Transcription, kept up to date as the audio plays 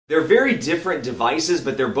They're very different devices,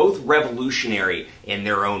 but they're both revolutionary in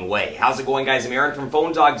their own way. How's it going, guys? I'm Aaron from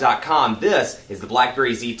PhoneDog.com. This is the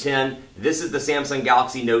BlackBerry Z10. This is the Samsung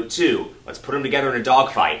Galaxy Note 2. Let's put them together in a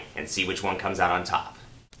dogfight and see which one comes out on top.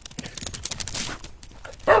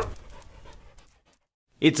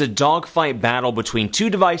 It's a dogfight battle between two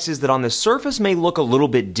devices that on the surface may look a little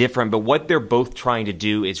bit different, but what they're both trying to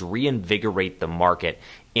do is reinvigorate the market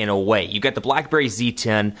in a way. You got the BlackBerry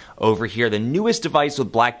Z10 over here, the newest device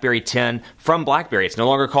with BlackBerry 10 from BlackBerry. It's no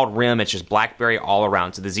longer called RIM, it's just BlackBerry all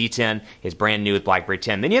around. So the Z10 is brand new with BlackBerry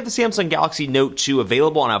 10. Then you have the Samsung Galaxy Note 2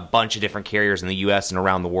 available on a bunch of different carriers in the US and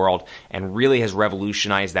around the world, and really has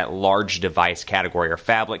revolutionized that large device category, or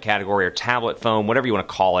phablet category, or tablet phone, whatever you want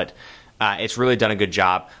to call it. It's really done a good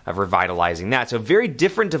job of revitalizing that. So very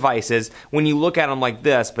different devices when you look at them like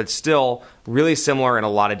this, but still really similar in a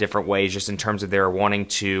lot of different ways, just in terms of their wanting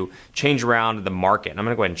to change around the market. And I'm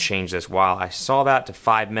going to go ahead and change this while I saw that to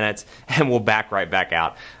 5 minutes, and we'll back right back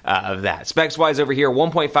out of that. Specs-wise over here,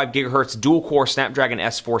 1.5 gigahertz dual-core Snapdragon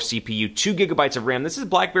S4 CPU, 2 gigabytes of RAM. This is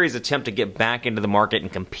BlackBerry's attempt to get back into the market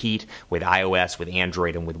and compete with iOS, with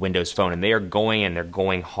Android, and with Windows Phone. And they are going, and they're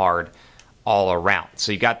going hard all around.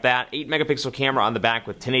 So you got that 8 megapixel camera on the back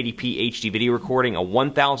with 1080p HD video recording, a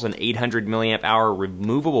 1800 milliamp hour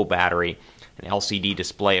removable battery, an LCD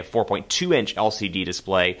display, a 4.2 inch LCD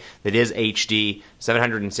display that is HD,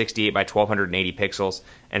 768 by 1280 pixels,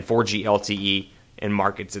 and 4G LTE in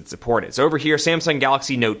markets that support it. So over here, Samsung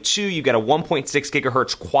Galaxy Note 2, you've got a 1.6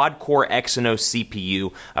 gigahertz quad-core Exynos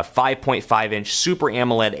CPU, a 5.5 inch Super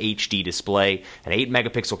AMOLED HD display, an 8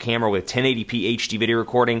 megapixel camera with 1080p HD video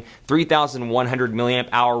recording, 3100 milliamp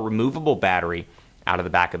hour removable battery out of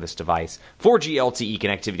the back of this device, 4G LTE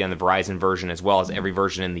connectivity on the Verizon version as well as every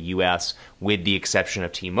version in the US with the exception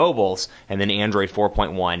of T-Mobile's, and then Android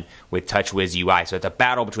 4.1 with TouchWiz UI. So it's a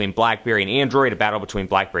battle between BlackBerry and Android, a battle between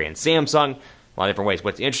BlackBerry and Samsung. A lot of different ways.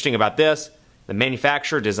 What's interesting about this, the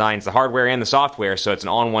manufacturer designs the hardware and the software, so it's an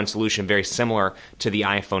all-in-one solution very similar to the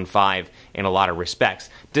iPhone 5 in a lot of respects.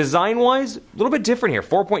 Design-wise, a little bit different here.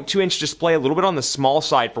 4.2-inch display, a little bit on the small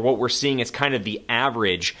side for what we're seeing as kind of the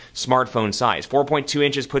average smartphone size. 4.2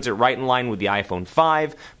 inches puts it right in line with the iPhone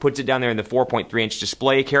 5, puts it down there in the 4.3-inch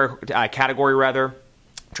display category, rather.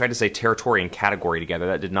 Tried to say territory and category together.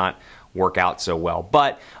 That did not work out so well,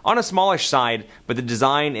 but on a smallish side, but the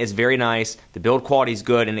design is very nice, the build quality is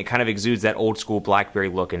good, and it kind of exudes that old school BlackBerry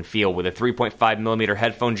look and feel with a 3.5mm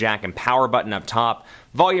headphone jack and power button up top,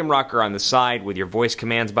 volume rocker on the side with your voice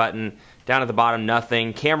commands button, down at the bottom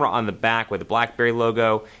nothing, camera on the back with the BlackBerry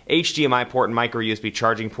logo, HDMI port and micro USB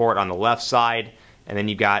charging port on the left side, and then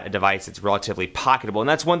you've got a device that's relatively pocketable. And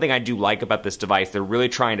that's one thing I do like about this device. They're really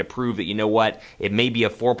trying to prove that, you know what, it may be a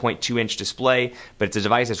 4.2-inch display, but it's a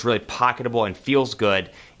device that's really pocketable and feels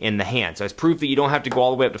good in the hand. So it's proof that you don't have to go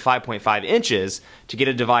all the way up to 5.5 inches to get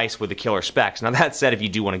a device with the killer specs. Now that said, if you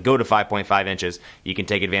do want to go to 5.5 inches, you can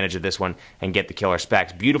take advantage of this one and get the killer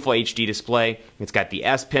specs. Beautiful HD display. It's got the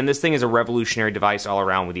S Pen. This thing is a revolutionary device all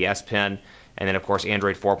around with the S Pen. And then, of course,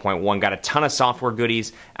 Android 4.1. Got a ton of software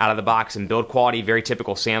goodies out of the box and build quality. Very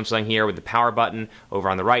typical Samsung here with the power button over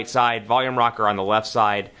on the right side, volume rocker on the left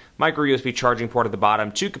side, micro USB charging port at the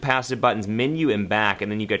bottom, 2 capacitive buttons, menu and back,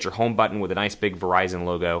 and then you got your home button with a nice big Verizon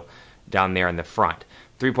logo down there in the front.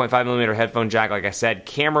 3.5mm headphone jack, like I said,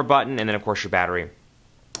 camera button, and then, of course, your battery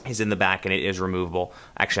is in the back, and it is removable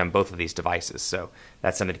actually on both of these devices, so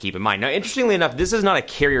that's something to keep in mind. Now, interestingly enough, this is not a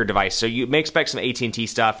carrier device, so you may expect some AT&T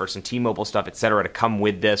stuff or some T-Mobile stuff, etc., to come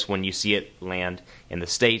with this when you see it land in the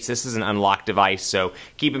States. This is an unlocked device, so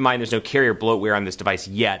keep in mind there's no carrier bloatware on this device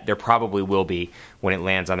yet. There probably will be when it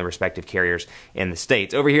lands on the respective carriers in the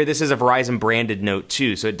States. Over here, this is a Verizon branded Note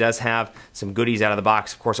 2, so it does have some goodies out of the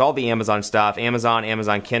box. Of course, all the Amazon stuff,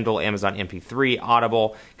 Amazon Kindle, Amazon MP3,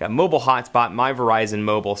 Audible, got mobile hotspot, My Verizon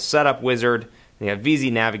Mobile, Setup Wizard, you have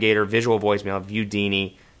VZ Navigator, Visual Voicemail,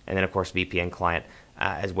 Viewdini, and then, of course, VPN client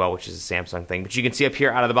as well, which is a Samsung thing. But you can see up here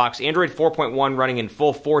out of the box, Android 4.1 running in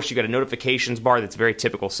full force. You got a notifications bar that's very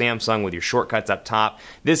typical Samsung with your shortcuts up top.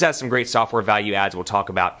 This has some great software value adds we'll talk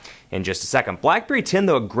about in just a second. BlackBerry 10,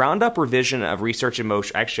 though, a ground-up revision of Research in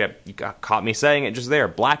Motion. Actually, you caught me saying it just there.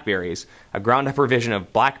 BlackBerry's, a ground-up revision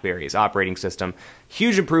of BlackBerry's operating system.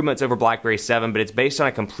 Huge improvements over BlackBerry 7, but it's based on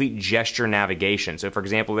a complete gesture navigation. So, for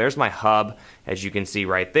example, there's my hub, as you can see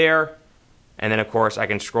right there. And then, of course, I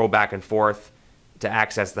can scroll back and forth to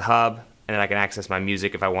access the hub, and then I can access my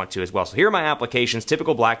music if I want to as well. So here are my applications,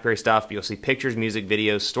 typical BlackBerry stuff. You'll see pictures, music,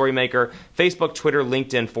 videos, StoryMaker, Facebook, Twitter,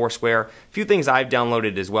 LinkedIn, Foursquare. A few things I've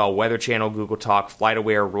downloaded as well, Weather Channel, Google Talk,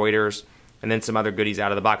 FlightAware, Reuters, and then some other goodies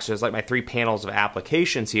out of the box. So it's like my 3 panels of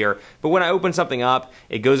applications here. But when I open something up,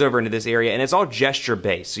 it goes over into this area, and it's all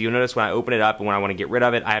gesture-based. So you'll notice when I open it up and when I want to get rid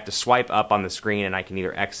of it, I have to swipe up on the screen, and I can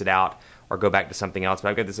either exit out or go back to something else. But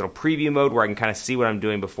I've got this little preview mode where I can kind of see what I'm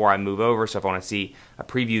doing before I move over. So if I want to see a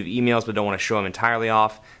preview of emails but don't want to show them entirely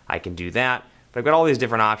off, I can do that. But I've got all these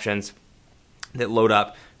different options that load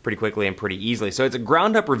up pretty quickly and pretty easily. So it's a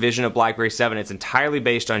ground-up revision of BlackBerry 7. It's entirely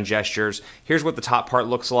based on gestures. Here's what the top part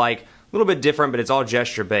looks like. A little bit different, but it's all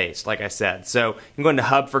gesture-based, like I said. So you can go into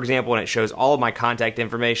Hub, for example, and it shows all of my contact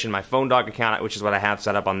information, my phone dog account, which is what I have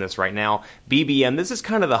set up on this right now. BBM, this is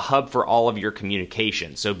kind of the hub for all of your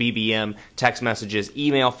communication. So BBM, text messages,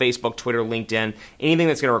 email, Facebook, Twitter, LinkedIn, anything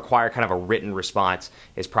that's going to require kind of a written response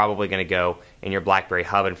is probably going to go in your BlackBerry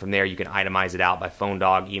Hub, and from there you can itemize it out by phone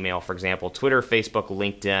dog, email, for example, Twitter, Facebook,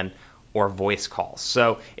 LinkedIn, or voice calls.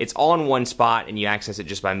 So it's all in one spot, and you access it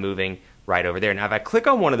just by moving right over there. Now, if I click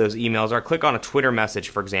on one of those emails, or I click on a Twitter message,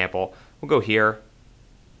 for example, we'll go here,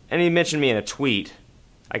 and he mentioned me in a tweet.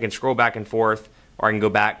 I can scroll back and forth, or I can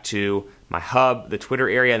go back to my hub, the Twitter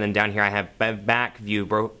area, and then down here I have back, view,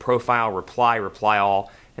 profile, reply, reply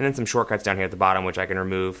all, and then some shortcuts down here at the bottom, which I can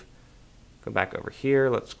remove. Go back over here.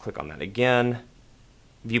 Let's click on that again.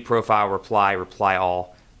 View profile, reply, reply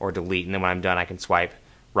all, or delete, and then when I'm done, I can swipe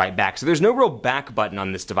right back. So there's no real back button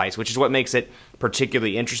on this device, which is what makes it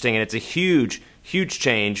particularly interesting, and it's a huge, huge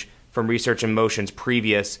change from Research in Motion's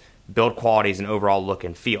previous build qualities and overall look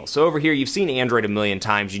and feel. So over here, you've seen Android a million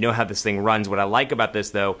times. You know how this thing runs. What I like about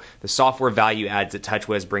this, though, the software value adds that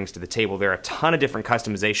TouchWiz brings to the table. There are a ton of different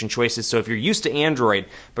customization choices. So if you're used to Android,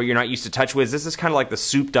 but you're not used to TouchWiz, this is kind of like the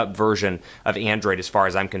souped-up version of Android as far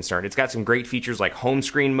as I'm concerned. It's got some great features like home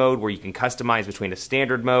screen mode, where you can customize between a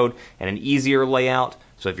standard mode and an easier layout.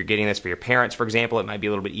 So if you're getting this for your parents, for example, it might be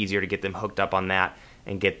a little bit easier to get them hooked up on that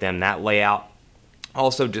and get them that layout.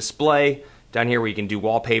 Also display. Down here where you can do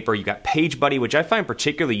wallpaper, you got Page Buddy, which I find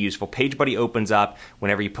particularly useful. Page Buddy opens up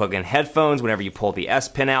whenever you plug in headphones, whenever you pull the S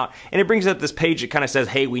Pen out, and it brings up this page that kind of says,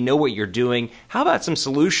 hey, we know what you're doing. How about some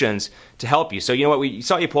solutions to help you? So you know what, we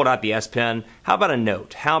saw you pulled out the S Pen. How about a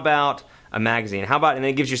note? How about a magazine? How about, and then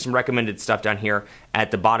it gives you some recommended stuff down here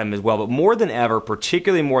at the bottom as well. But more than ever,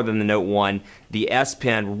 particularly more than the Note 1, the S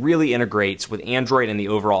Pen really integrates with Android and the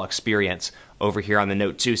overall experience over here on the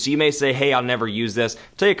Note 2. So you may say, hey, I'll never use this. I'll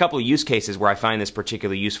tell you a couple of use cases where I find this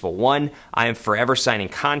particularly useful. One, I am forever signing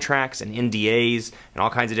contracts and NDAs and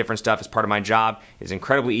all kinds of different stuff as part of my job. It's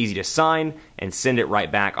incredibly easy to sign and send it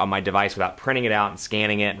right back on my device without printing it out and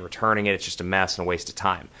scanning it and returning it. It's just a mess and a waste of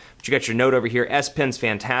time. But you got your Note over here. S Pen's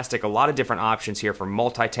fantastic. A lot of different options here for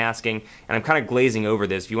multitasking, and I'm kind of glazing over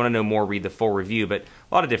this. If you want to know more, read the full review, but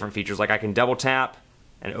a lot of different features, like I can double tap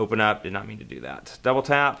and open up. Did not mean to do that. Double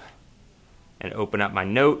tap and open up my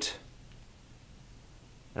Note,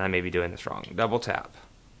 and I may be doing this wrong. Double tap.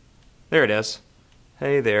 There it is.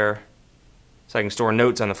 Hey there. So I can store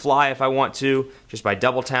notes on the fly if I want to, just by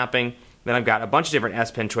double tapping. Then I've got a bunch of different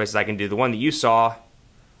S Pen choices I can do. The one that you saw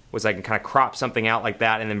was I can kind of crop something out like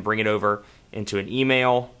that and then bring it over into an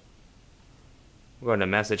email. We'll go into a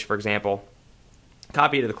message, for example.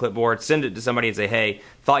 Copy it to the clipboard, send it to somebody and say, hey,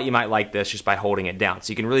 thought you might like this, just by holding it down.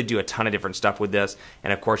 So you can really do a ton of different stuff with this.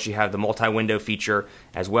 And of course you have the multi-window feature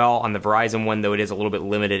as well. On the Verizon one, though, it is a little bit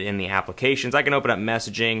limited in the applications. I can open up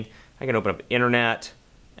messaging, I can open up internet,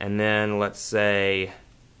 and then let's say,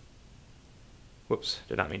 whoops,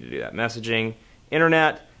 did not mean to do that, messaging,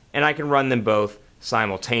 internet, and I can run them both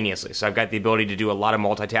simultaneously. So I've got the ability to do a lot of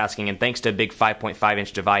multitasking, and thanks to a big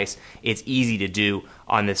 5.5-inch device, it's easy to do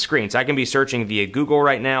on this screen. So I can be searching via Google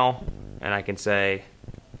right now, and I can say,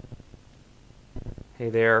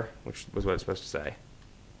 hey there, which was what it's supposed to say.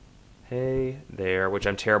 Hey there, which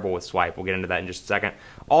I'm terrible with swipe. We'll get into that in just a second.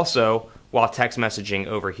 Also, while text messaging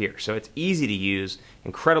over here. So it's easy to use,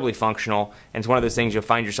 incredibly functional, and it's one of those things you'll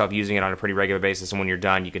find yourself using it on a pretty regular basis, and when you're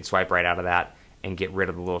done, you can swipe right out of that and get rid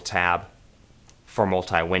of the little tab for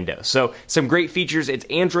multi-window. So some great features. It's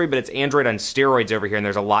Android, but it's Android on steroids over here, and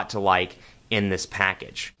there's a lot to like in this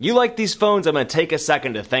package. You like these phones? I'm going to take a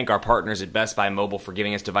second to thank our partners at Best Buy Mobile for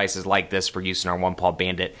giving us devices like this for use in our One Paw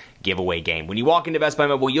Bandit giveaway game. When you walk into Best Buy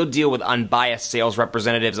Mobile, you'll deal with unbiased sales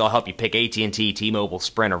representatives. They'll help you pick AT&T, T-Mobile,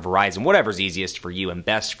 Sprint, or Verizon, whatever's easiest for you and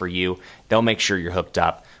best for you. They'll make sure you're hooked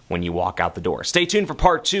up when you walk out the door. Stay tuned for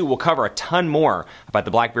part 2. We'll cover a ton more about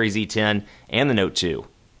the BlackBerry Z10 and the Note 2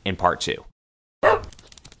 in part 2.